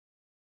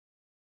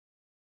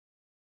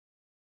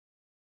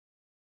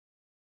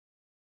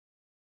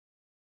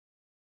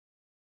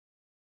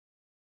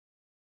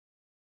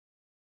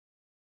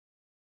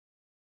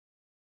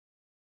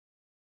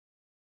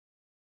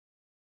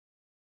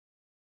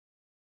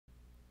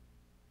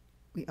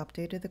We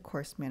updated the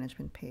course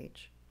management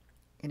page.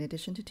 In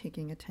addition to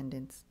taking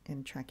attendance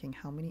and tracking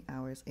how many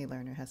hours a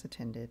learner has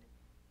attended,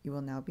 you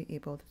will now be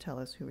able to tell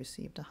us who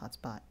received a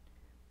hotspot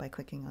by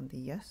clicking on the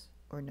yes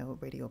or no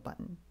radio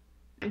button.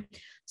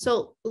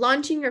 So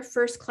launching your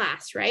first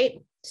class, right?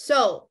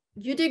 So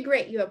you did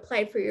great. You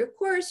applied for your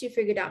course. You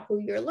figured out who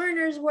your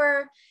learners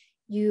were.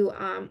 You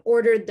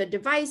ordered the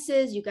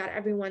devices. You got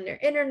everyone their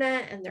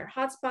internet and their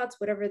hotspots,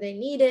 whatever they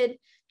needed.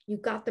 You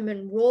got them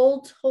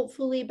enrolled,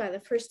 hopefully by the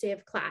first day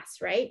of class,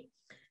 right?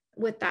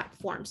 With that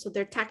form. So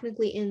they're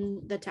technically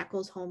in the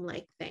Teckles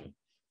home-like thing.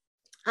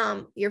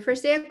 Your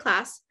first day of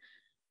class,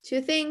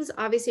 two things.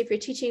 Obviously, if you're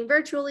teaching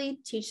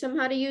virtually, teach them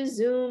how to use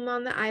Zoom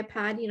on the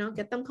iPad,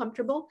 get them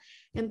comfortable,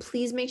 and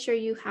please make sure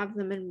you have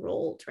them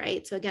enrolled,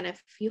 right? So again,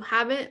 if you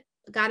haven't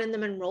gotten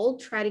them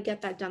enrolled, try to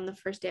get that done the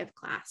first day of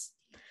class.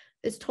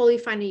 It's totally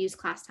fine to use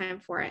class time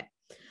for it.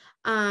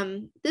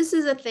 This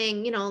is a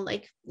thing,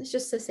 like it's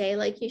just to say,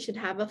 like, you should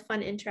have a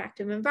fun,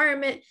 interactive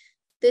environment.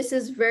 This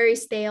is very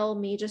stale,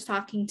 me just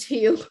talking to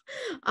you.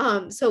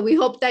 So we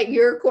hope that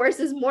your course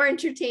is more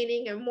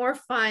entertaining and more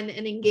fun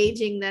and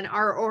engaging than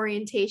our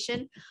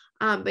orientation.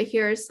 But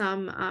here are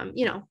some,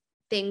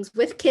 things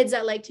with kids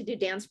that like to do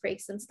dance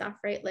breaks and stuff,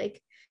 right?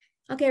 Like,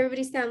 okay,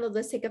 everybody stand up,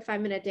 let's take a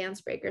 5-minute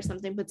dance break or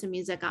something, put some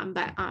music on,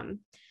 but,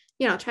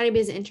 try to be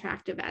as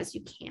interactive as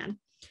you can.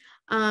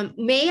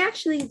 May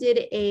actually did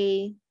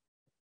it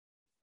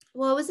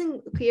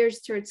wasn't geared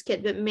towards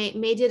kids, but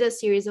May did a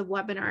series of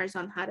webinars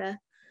on how to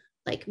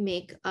like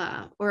make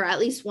or at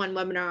least one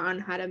webinar on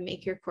how to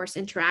make your course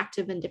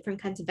interactive and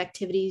different kinds of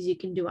activities you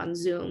can do on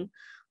Zoom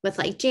with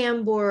like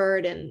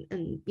Jamboard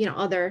and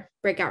other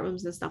breakout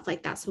rooms and stuff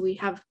like that. So we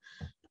have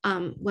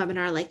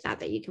webinar like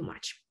that you can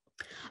watch.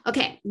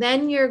 Okay,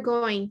 then you're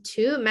going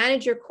to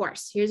manage your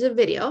course. Here's a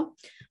video,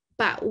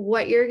 but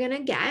what you're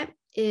gonna get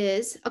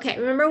is, okay,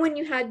 remember when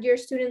you had your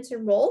students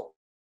enroll,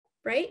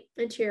 right,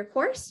 into your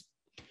course?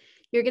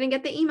 You're going to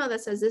get the email that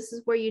says this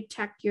is where you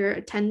check your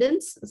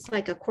attendance. It's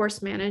like a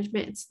course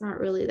management. It's not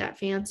really that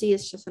fancy.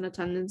 It's just an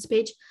attendance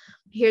page.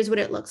 Here's what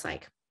it looks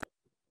like.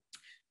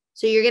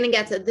 So you're going to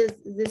get to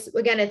this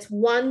again, it's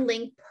one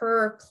link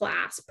per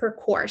class, per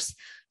course.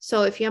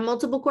 So if you have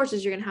multiple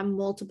courses, you're going to have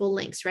multiple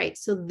links, right?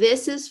 So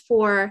this is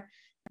for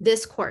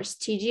this course,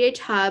 TGH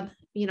Hub,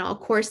 a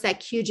course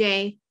that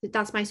QJ,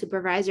 that's my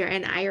supervisor,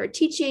 and I are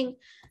teaching.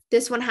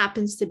 This one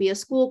happens to be a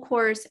school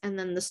course, and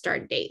then the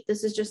start date.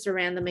 This is just a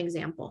random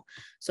example.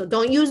 So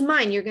don't use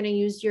mine. You're going to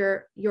use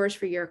yours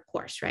for your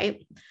course,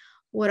 right?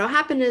 What'll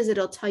happen is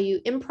it'll tell you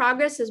in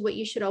progress is what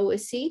you should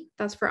always see.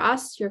 That's for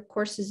us. Your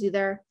course is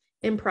either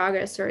in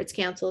progress or it's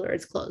canceled or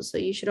it's closed. So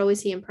you should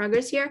always see in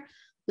progress here.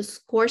 The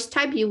course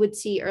type, you would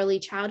see early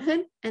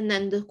childhood, and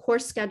then the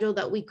course schedule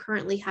that we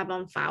currently have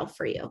on file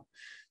for you.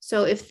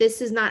 So if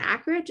this is not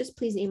accurate, just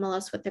please email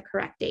us with the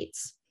correct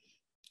dates.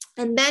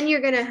 And then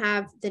you're going to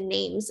have the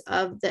names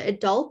of the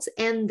adults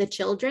and the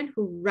children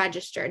who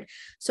registered.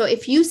 So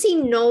if you see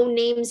no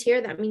names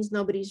here, that means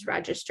nobody's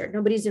registered.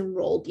 Nobody's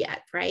enrolled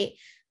yet, right?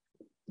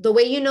 The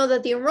way you know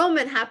that the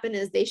enrollment happened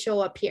is they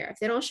show up here. If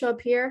they don't show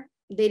up here,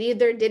 they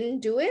either didn't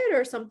do it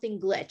or something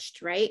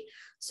glitched, right?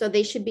 So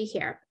they should be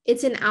here.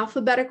 It's in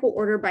alphabetical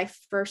order by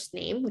first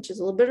name, which is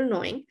a little bit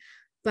annoying,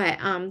 but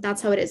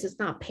that's how it is. It's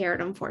not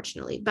paired,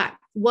 unfortunately. But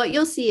what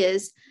you'll see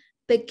is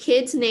the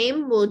kid's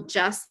name will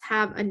just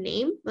have a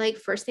name, like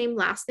first name,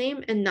 last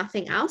name, and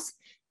nothing else.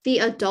 The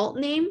adult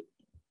name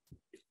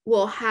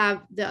will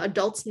have the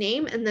adult's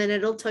name, and then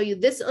it'll tell you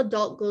this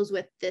adult goes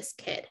with this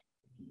kid.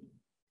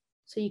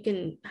 So you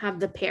can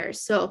have the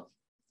pairs. So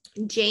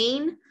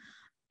Jane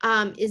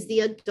is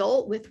the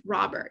adult with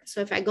Robert. So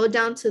if I go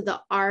down to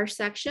the R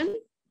section,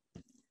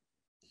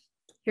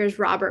 here's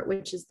Robert,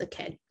 which is the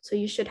kid. So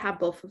you should have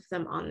both of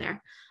them on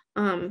there.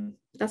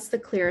 That's the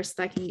clearest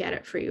I can get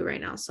it for you right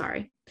now.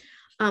 Sorry.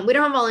 We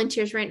don't have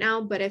volunteers right now,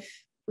 but if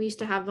we used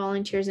to have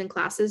volunteers in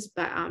classes,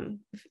 but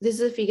this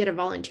is if you get a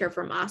volunteer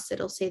from us,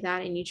 it'll say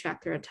that and you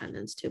track their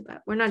attendance too,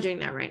 but we're not doing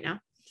that right now.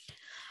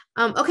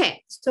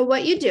 Okay, so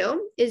what you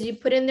do is you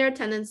put in their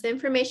attendance. The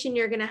information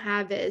you're going to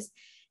have is,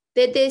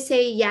 did they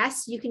say,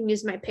 yes, you can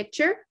use my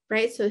picture,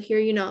 right? So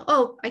here,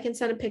 oh, I can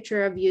send a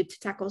picture of you to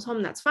Teckles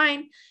home. That's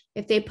fine.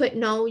 If they put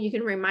no, you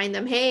can remind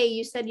them, hey,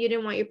 you said you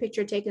didn't want your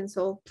picture taken,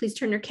 so please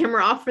turn your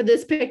camera off for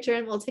this picture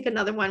and we'll take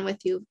another one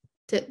with you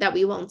that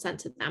we won't send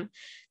to them.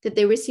 Did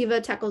they receive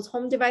a Teckles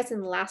home device in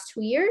the last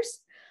 2 years?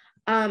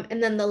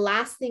 And then the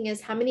last thing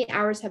is, how many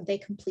hours have they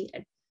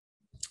completed?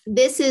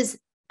 This is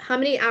how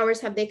many hours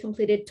have they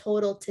completed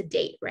total to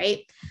date, right?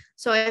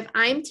 So if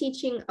I'm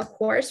teaching a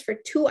course for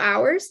 2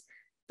 hours,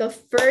 the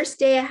first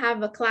day I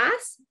have a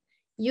class,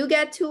 you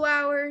get 2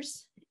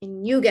 hours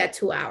and you get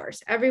 2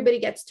 hours. Everybody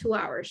gets 2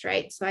 hours,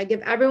 right? So I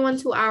give everyone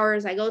 2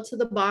 hours. I go to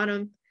the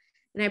bottom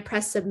and I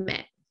press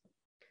submit.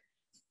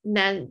 And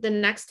then the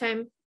next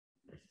time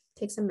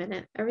takes a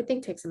minute. Everything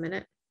takes a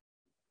minute.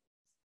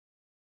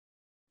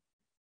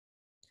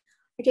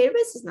 Our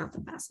database is not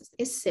the fastest.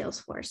 It's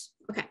Salesforce.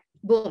 Okay,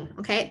 boom.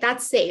 Okay,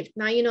 that's saved.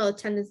 Now you know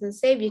attendance is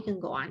saved. You can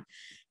go on.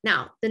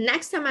 Now, the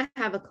next time I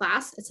have a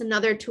class, it's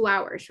another 2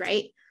 hours,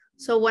 right?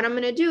 So what I'm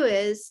going to do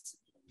is,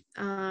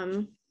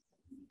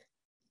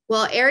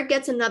 well, Eric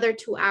gets another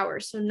 2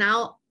 hours. So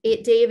now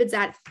David's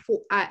at,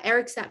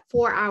 Eric's at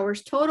 4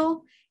 hours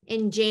total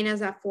and Jane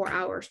is at 4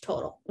 hours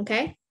total.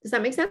 Okay. Does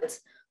that make sense?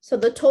 So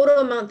the total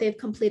amount they've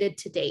completed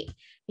to date,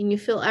 and you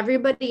fill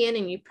everybody in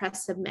and you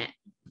press submit.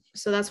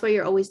 So that's what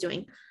you're always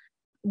doing.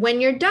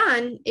 When you're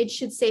done, it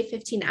should say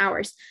 15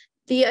 hours.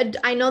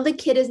 I know the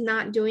kid is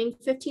not doing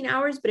 15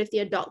 hours, but if the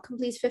adult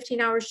completes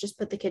 15 hours, just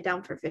put the kid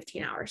down for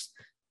 15 hours.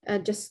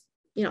 Just,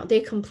 you know, they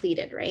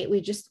completed, right?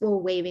 We're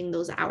waiving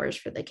those hours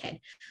for the kid.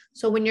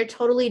 So when you're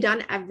totally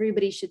done,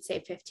 everybody should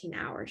say 15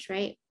 hours,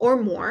 right?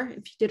 Or more. If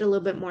you did a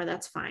little bit more,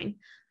 that's fine.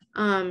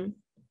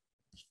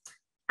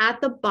 At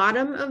the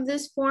bottom of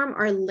this form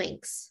are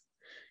links.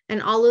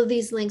 And all of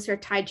these links are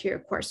tied to your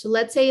course. So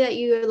let's say that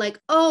you're like,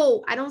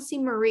 oh, I don't see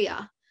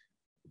Maria.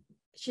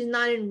 She's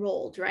not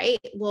enrolled, right?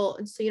 Well,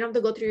 so you don't have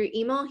to go through your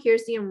email.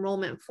 Here's the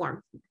enrollment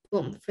form.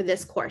 Boom, for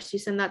this course. You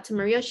send that to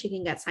Maria, she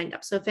can get signed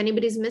up. So if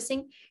anybody's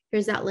missing,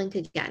 here's that link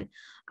again.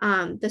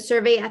 The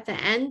survey at the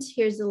end,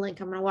 here's the link.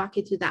 I'm going to walk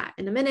you through that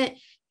in a minute.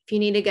 If you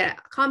need to get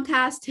a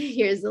Comcast,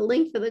 here's the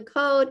link for the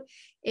code.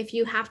 If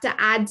you have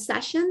to add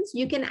sessions,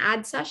 you can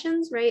add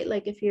sessions, right?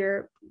 Like if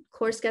your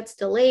course gets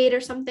delayed or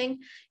something,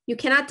 you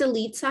cannot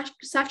delete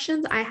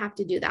sections. I have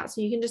to do that.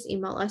 So you can just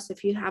email us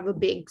if you have a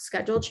big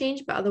schedule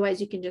change, but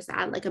otherwise you can just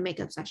add like a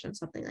makeup session,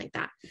 something like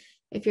that.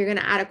 If you're going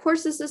to add a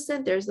course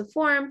assistant, there's the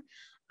form.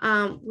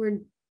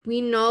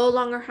 We no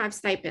longer have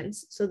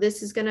stipends. So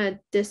this is going to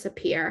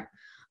disappear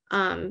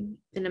in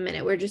a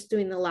minute. We're just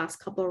doing the last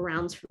couple of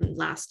rounds from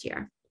last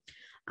year.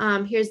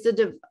 Here's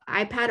the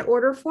iPad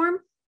order form.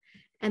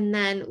 And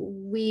then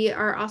we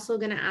are also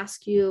going to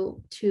ask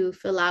you to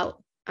fill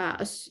out,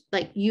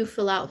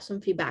 fill out some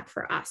feedback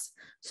for us.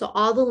 So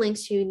all the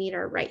links you need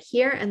are right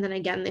here. And then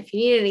again, if you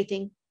need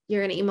anything,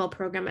 you're going to email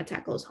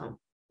program@techgoeshome.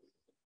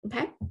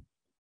 Okay.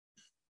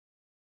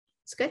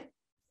 It's good.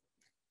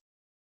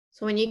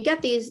 So when you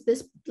get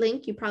this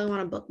link, you probably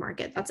want to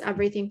bookmark it. That's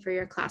everything for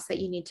your class that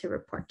you need to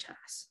report to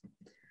us.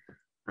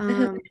 I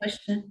have a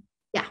question.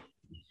 Yeah.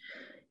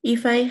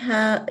 If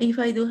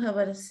I do have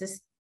an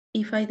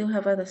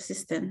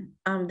assistant,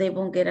 they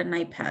won't get an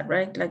iPad,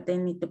 right? Like they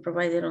need to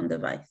provide their own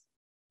device.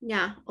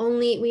 Yeah,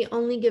 we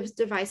only give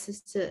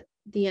devices to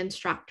the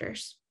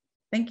instructors.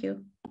 Thank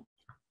you.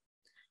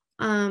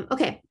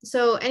 Okay,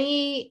 so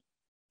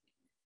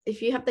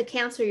if you have to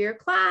cancel your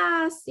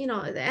class, you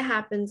know, that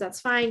happens,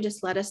 that's fine.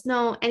 Just let us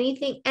know.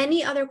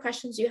 Any other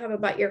questions you have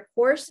about your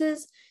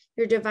courses,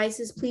 your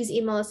devices, please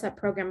email us at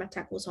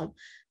program@techgoeshome.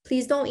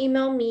 Please don't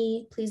email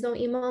me. Please don't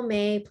email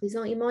May. Please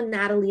don't email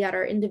Natalie at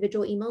our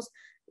individual emails.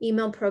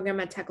 Email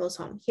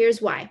program@techgoeshome.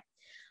 Here's why.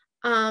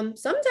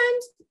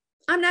 Sometimes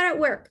I'm not at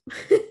work.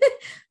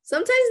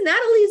 Sometimes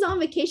Natalie's on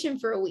vacation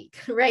for a week,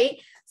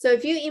 right? So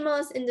if you email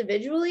us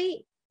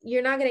individually,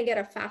 you're not going to get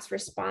a fast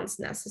response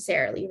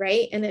necessarily,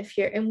 right?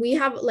 And we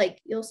have, like,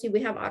 you'll see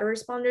we have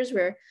autoresponders.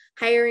 We're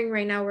hiring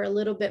right now. We're a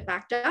little bit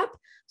backed up.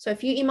 So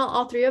if you email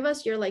all three of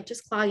us, you're like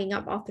just clogging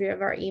up all three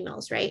of our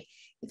emails, right?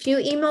 If you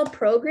email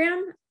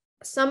program,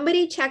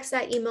 somebody checks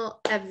that email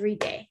every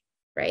day,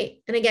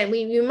 right? And again,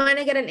 you might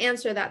not get an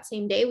answer that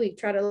same day. We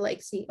try to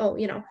like see, oh,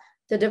 you know,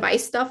 the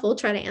device stuff, we'll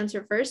try to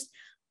answer first.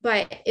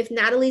 But if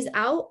Natalie's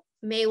out,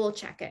 May will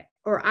check it,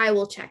 or I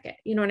will check it.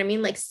 You know what I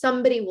mean? Like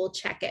somebody will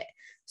check it.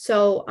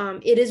 So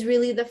it is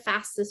really the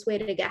fastest way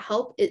to get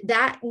help.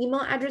 That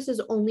email address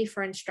is only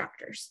for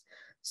instructors.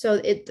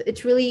 So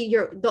it's really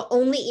the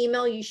only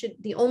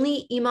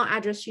email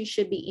address you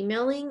should be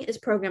emailing is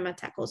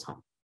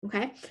program@techgoeshome.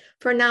 Okay.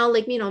 For now,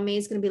 like, you know,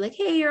 May's going to be like,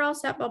 hey, you're all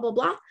set, blah, blah,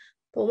 blah.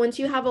 But once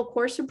you have a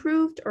course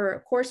approved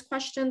or course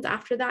questions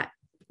after that,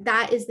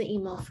 that is the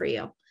email for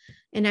you.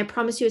 And I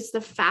promise you, it's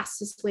the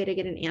fastest way to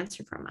get an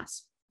answer from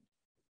us.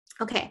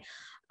 Okay.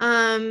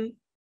 I'm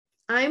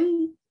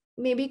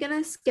maybe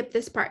gonna skip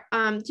this part.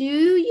 Do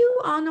you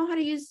all know how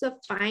to use the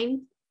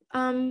find?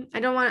 I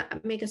don't want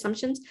to make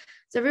assumptions.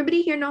 Does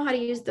everybody here know how to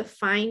use the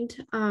find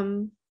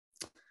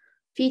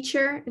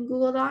feature in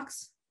Google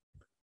Docs?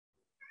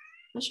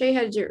 I'll show you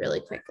how to do it really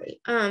quickly.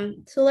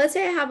 So let's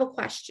say I have a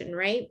question,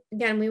 right?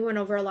 Again, we went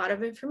over a lot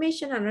of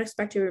information. I don't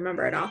expect you to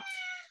remember it all.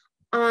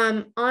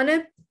 On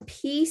a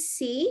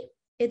PC,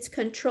 it's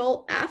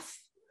Control F.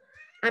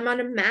 I'm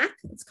on a Mac,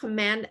 it's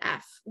Command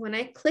F. When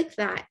I click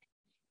that,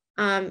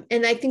 and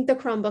I think the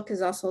Chromebook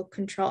is also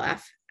Control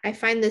F, I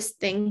find this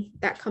thing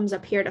that comes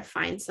up here to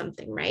find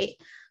something, right?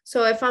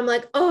 So if I'm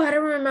like, oh, I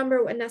don't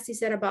remember what Nessie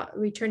said about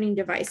returning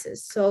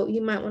devices. So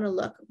you might want to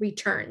look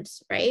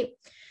returns, right?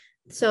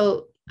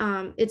 So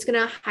it's going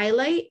to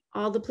highlight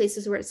all the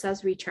places where it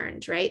says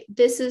returns, right?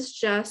 This is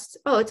just,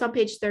 oh, it's on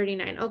page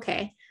 39.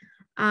 Okay.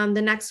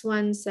 The next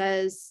one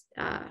says,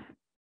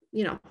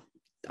 you know,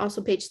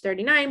 also page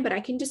 39, but I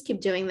can just keep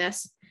doing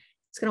this.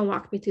 It's going to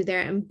walk me through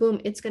there and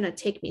boom, it's going to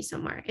take me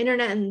somewhere.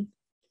 Internet and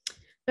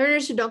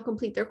learners who don't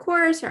complete their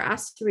course are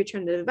asked to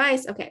return the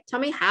device. Okay, tell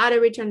me how to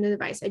return the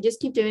device. I just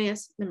keep doing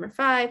this. Number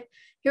 5.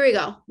 Here we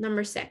go.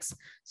 Number 6.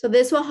 So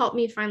this will help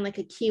me find like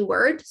a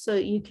keyword so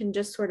you can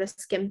just sort of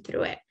skim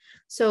through it.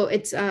 So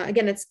it's,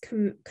 again, it's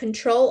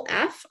Control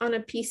F on a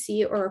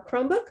PC or a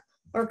Chromebook,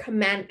 or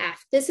Command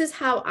F. This is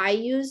how I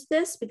use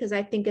this because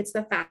I think it's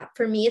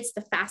for me, it's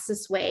the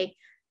fastest way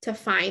to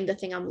find the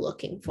thing I'm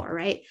looking for,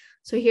 right?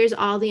 So here's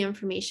all the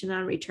information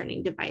on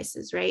returning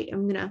devices, right?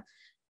 I'm gonna,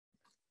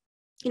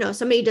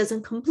 somebody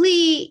doesn't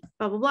complete,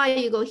 blah, blah, blah.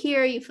 You go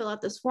here, you fill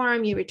out this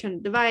form, you return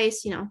the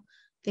device,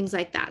 things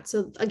like that.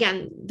 So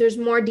again, there's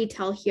more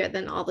detail here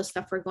than all the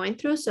stuff we're going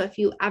through. So if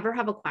you ever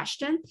have a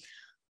question,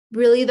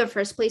 really the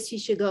first place you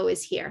should go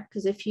is here.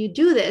 Because if you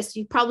do this,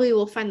 you probably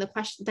will find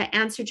the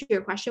answer to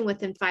your question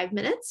within 5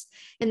 minutes.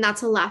 And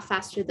that's a lot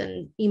faster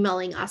than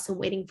emailing us and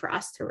waiting for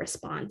us to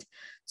respond.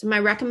 So my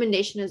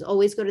recommendation is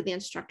always go to the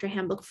instructor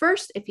handbook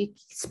first. If you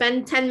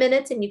spend 10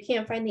 minutes and you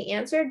can't find the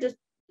answer, just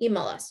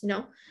email us,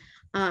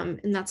 and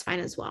that's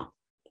fine as well.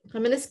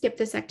 I'm going to skip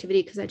this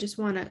activity because I just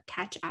want to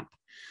catch up.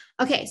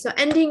 Okay, so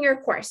ending your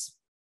course.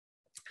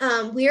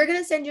 We are going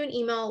to send you an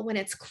email when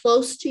it's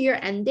close to your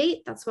end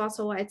date. That's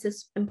also why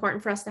it's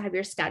important for us to have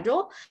your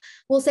schedule.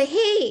 We'll say,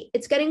 hey,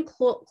 it's getting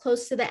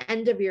close to the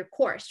end of your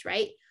course,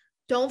 right?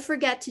 Don't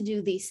forget to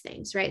do these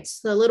things, right?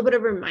 So a little bit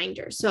of a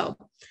reminder. So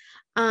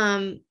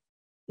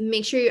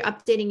make sure you're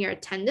updating your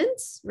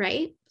attendance,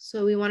 right?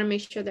 So we want to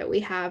make sure that we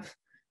have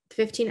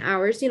 15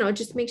 hours,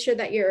 just make sure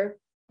that your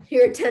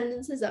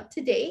attendance is up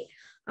to date.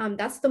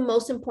 That's the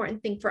most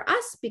important thing for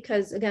us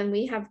because, again,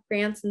 we have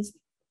grants and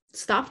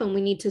stuff and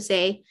we need to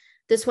say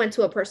this went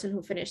to a person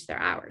who finished their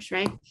hours,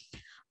 right?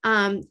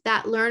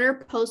 That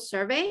learner post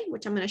survey,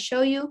 which I'm going to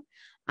show you,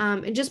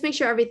 and just make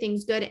sure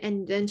everything's good,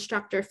 and the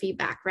instructor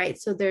feedback, right?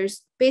 So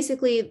there's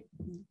basically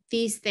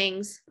these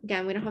things.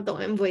 Again, we don't have the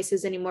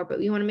invoices anymore, but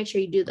we want to make sure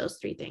you do those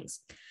 3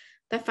 things.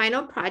 The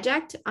final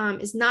project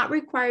is not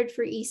required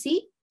for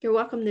EC. You're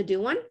welcome to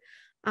do one,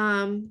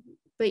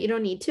 but you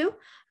don't need to.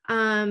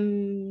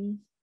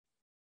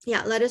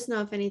 Yeah, let us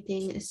know if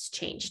anything is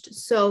changed.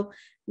 So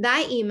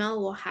that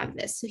email will have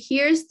this. So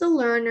here's the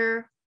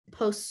learner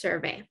post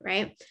survey,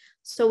 right?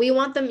 So we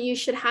want them, you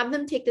should have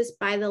them take this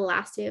by the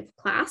last day of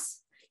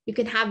class. You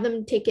can have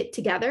them take it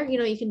together.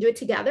 You can do it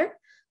together.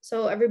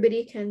 So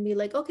everybody can be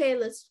like, okay,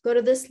 let's go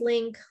to this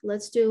link.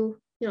 Let's do,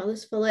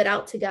 let's fill it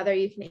out together.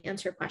 You can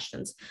answer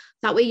questions.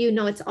 That way,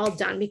 it's all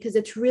done, because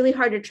it's really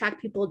hard to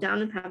track people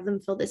down and have them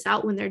fill this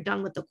out when they're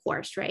done with the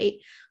course, right?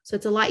 So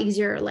it's a lot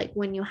easier like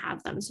when you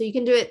have them. So you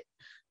can do it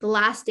the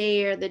last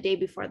day or the day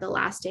before the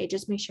last day.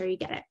 Just make sure you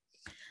get it.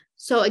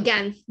 So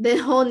again, the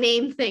whole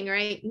name thing,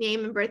 right?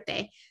 Name and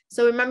birthday.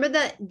 So remember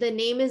that the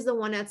name is the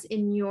one that's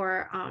in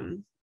your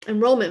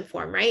enrollment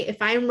form, right?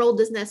 If I enrolled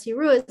as Nessie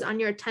Ruiz, on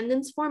your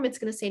attendance form, it's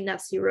going to say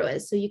Nessie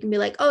Ruiz. So you can be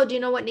like, oh, do you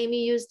know what name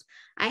you used?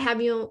 I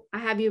have you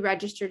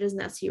registered as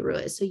Nessie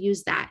Ruiz. So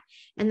use that.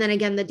 And then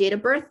again, the date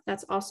of birth,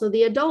 that's also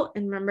the adult.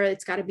 And remember,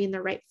 it's got to be in the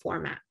right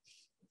format.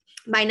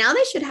 By now,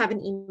 they should have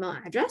an email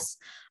address.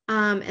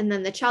 And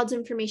then the child's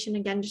information,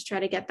 again, just try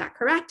to get that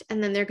correct.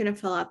 And then they're going to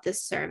fill out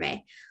this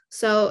survey.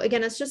 So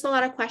again, it's just a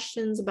lot of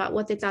questions about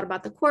what they thought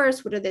about the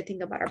course. What do they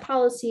think about our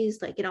policies?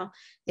 Like,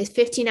 is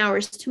 15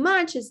 hours too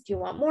much? Do you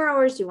want more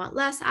hours? Do you want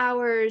less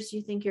hours? Do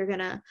you think you're going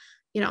to,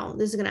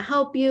 this is going to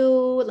help you?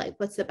 Like,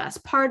 what's the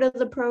best part of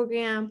the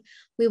program?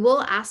 We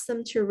will ask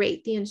them to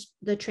rate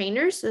the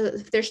trainers. So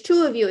if there's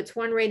 2 of you, it's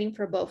 1 rating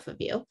for both of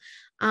you,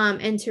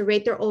 and to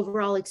rate their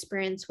overall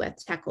experience with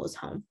Tech Goes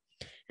Home.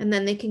 And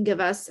then they can give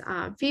us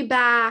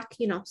feedback,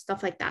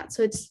 stuff like that.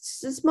 So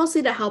it's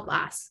mostly to help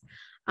us,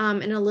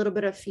 and a little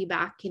bit of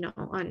feedback,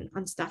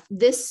 on stuff.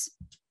 This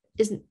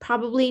is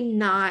probably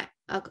not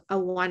a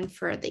one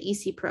for the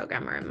EC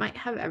program, or it might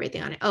have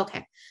everything on it.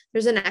 Okay,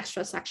 there's an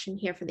extra section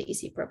here for the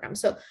EC program.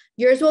 So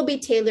yours will be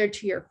tailored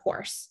to your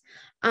course.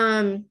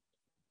 And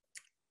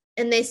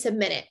they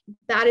submit it.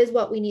 That is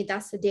what we need.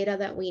 That's the data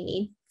that we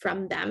need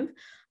from them.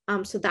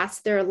 So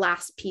that's their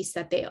last piece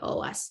that they owe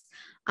us.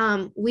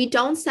 We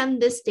don't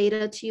send this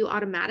data to you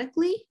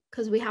automatically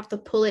because we have to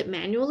pull it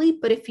manually.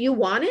 But if you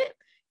want it,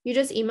 you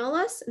just email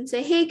us and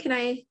say, hey, can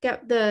I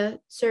get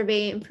the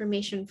survey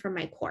information for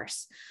my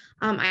course?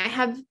 I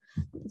have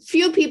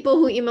few people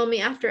who email me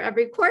after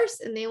every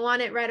course and they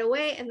want it right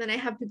away. And then I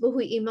have people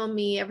who email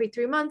me every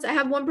 3 months. I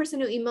have one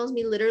person who emails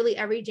me literally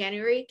every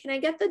January. Can I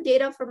get the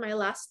data for my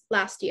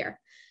last year?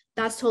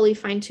 That's totally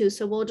fine too.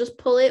 So we'll just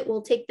pull it.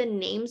 We'll take the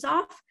names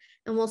off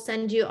and we'll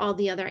send you all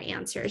the other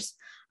answers.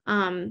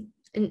 And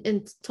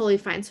it's totally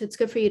fine. So it's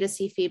good for you to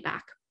see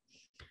feedback.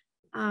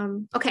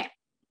 Okay.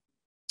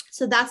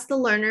 So that's the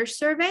learner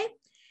survey.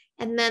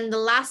 And then the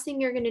last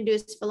thing you're going to do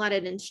is fill out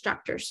an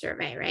instructor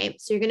survey,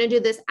 right? So you're going to do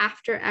this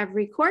after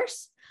every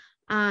course.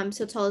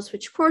 So tell us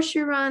which course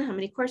you run, how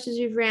many courses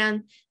you've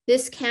ran.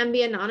 This can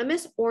be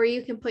anonymous, or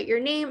you can put your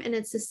name and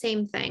it's the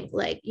same thing.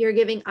 Like, you're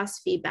giving us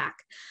feedback.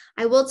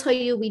 I will tell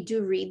you, we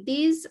do read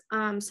these.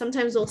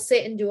 Sometimes we'll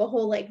sit and do a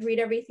whole, like, read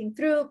everything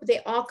through, but they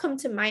all come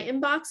to my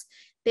inbox.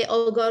 They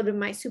all go to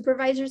my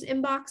supervisor's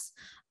inbox.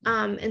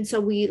 And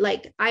so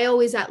I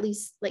always at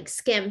least like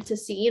skim to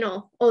see,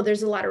 oh,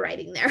 there's a lot of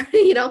writing there,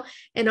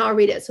 and I'll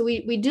read it. So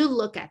we do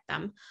look at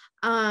them.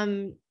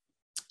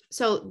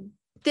 So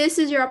this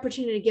is your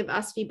opportunity to give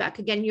us feedback.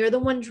 Again, you're the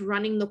ones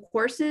running the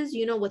courses.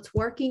 You know what's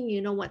working,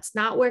 you know what's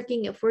not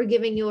working. If we're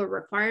giving you a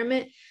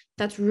requirement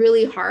that's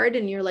really hard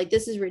and you're like,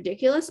 this is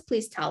ridiculous,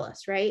 please tell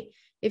us, right?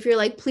 If you're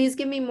like, please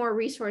give me more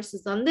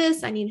resources on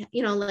this, I need,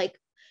 you know, like,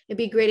 it'd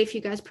be great if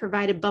you guys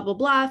provided blah, blah,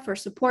 blah for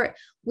support.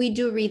 We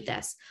do read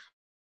this.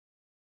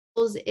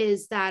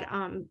 Is that,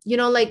 you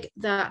know, like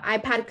the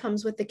iPad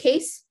comes with the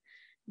case.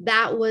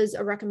 That was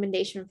a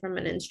recommendation from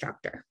an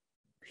instructor.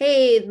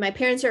 Hey, my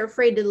parents are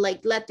afraid to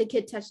like let the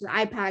kid touch the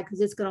iPad because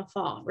it's going to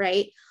fall,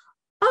 right?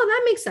 Oh,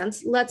 that makes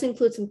sense. Let's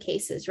include some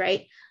cases,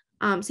 right?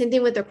 Same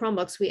thing with the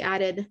Chromebooks. We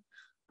added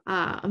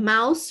a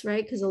mouse,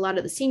 right? Because a lot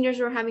of the seniors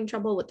were having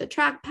trouble with the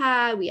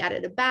trackpad. We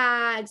added a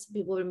bag so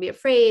people wouldn't be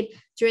afraid.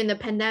 During the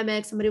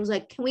pandemic, somebody was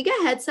like, can we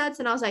get headsets?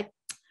 And I was like,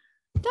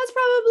 that's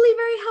probably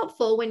very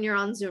helpful when you're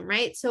on Zoom,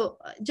 right? So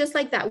just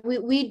like that,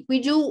 we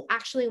do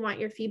actually want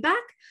your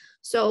feedback.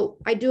 So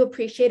I do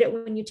appreciate it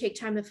when you take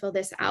time to fill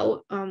this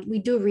out. We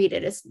do read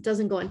it. It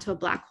doesn't go into a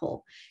black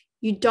hole.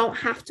 You don't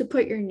have to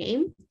put your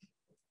name.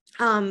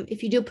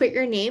 If you do put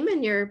your name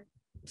and you're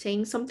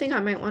saying something,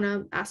 I might want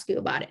to ask you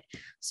about it.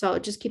 So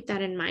just keep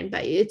that in mind.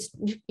 But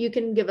you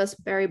can give us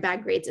very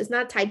bad grades. It's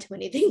not tied to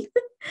anything.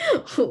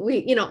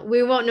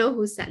 we won't know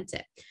who sent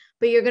it.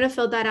 But you're going to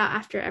fill that out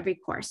after every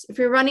course. If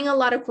you're running a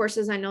lot of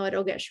courses, I know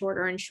it'll get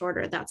shorter and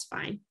shorter. That's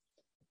fine.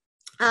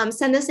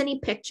 Send us any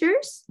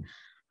pictures,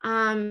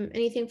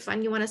 anything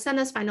fun you want to send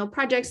us, final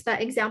projects.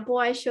 That example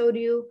I showed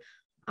you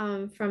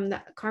from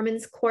the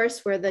Carmen's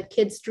course where the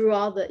kids drew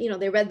all the,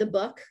 they read the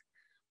book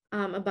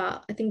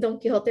about, I think, Don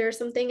Quixote or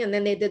something, and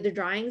then they did the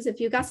drawings. If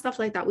you got stuff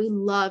like that, we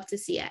love to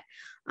see it.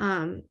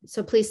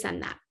 So please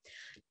send that.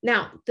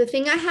 Now, the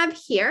thing I have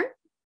here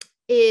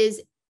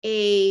is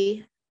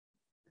a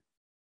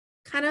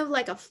kind of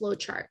like a flow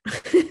chart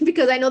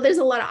because I know there's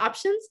a lot of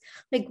options.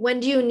 Like, when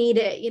do you need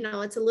it?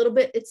 It's a little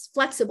bit, it's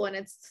flexible and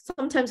it's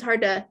sometimes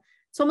hard to,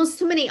 it's almost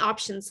too many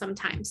options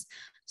sometimes.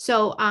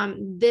 So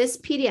this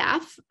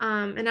PDF,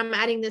 and I'm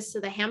adding this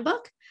to the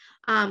handbook,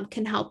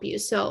 can help you.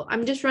 So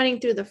I'm just running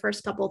through the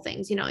first couple of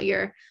things.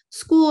 Your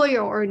school,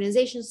 your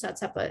organization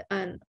sets up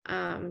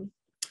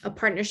a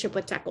partnership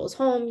with Tech Goes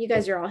Home. You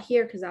guys are all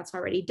here because that's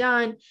already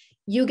done.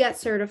 You get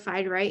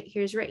certified, right?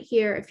 Here's right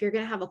here. If you're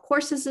going to have a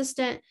course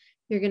assistant,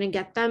 you're going to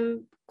get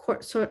them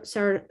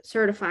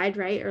certified,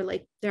 right? Or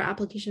like their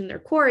application, their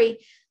query.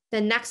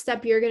 The next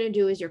step you're going to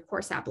do is your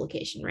course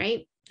application,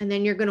 right? And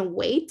then you're going to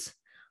wait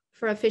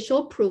for official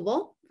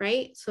approval,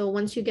 right? So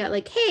once you get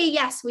like, hey,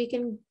 yes,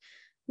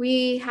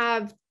 we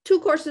have 2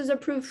 courses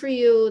approved for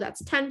you.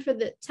 That's 10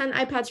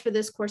 iPads for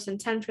this course and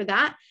 10 for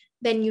that.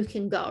 Then you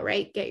can go,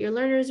 right? Get your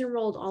learners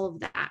enrolled, all of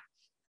that.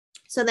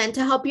 So then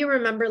to help you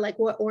remember like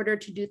what order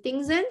to do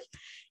things in,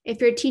 if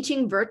you're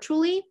teaching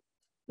virtually,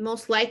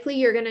 most likely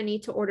you're going to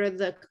need to order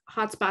the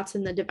hotspots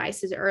and the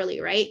devices early,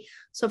 right?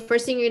 So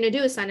first thing you're going to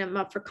do is sign them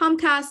up for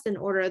Comcast and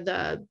order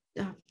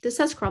this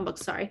says Chromebook,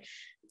 sorry,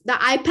 the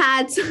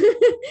iPads,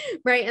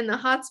 right? And the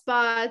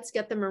hotspots,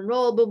 get them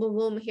enrolled, boom, boom,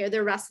 boom. Here are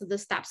the rest of the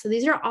steps. So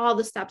these are all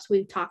the steps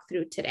we've talked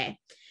through today.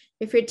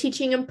 If you're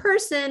teaching in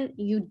person,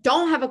 you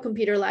don't have a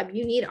computer lab,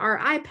 you need our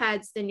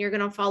iPads, then you're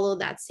going to follow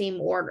that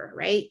same order,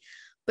 right?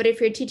 But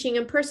if you're teaching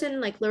in person,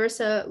 like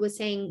Larissa was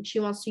saying, she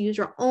wants to use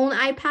her own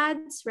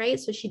iPads, right?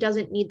 So she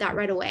doesn't need that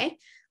right away.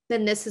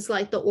 Then this is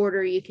like the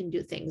order you can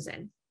do things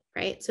in,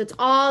 right? So it's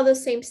all the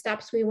same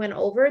steps we went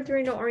over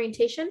during the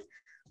orientation,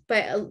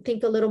 but I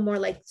think a little more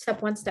like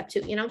step 1, step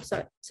 2,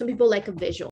 so some people like a visual.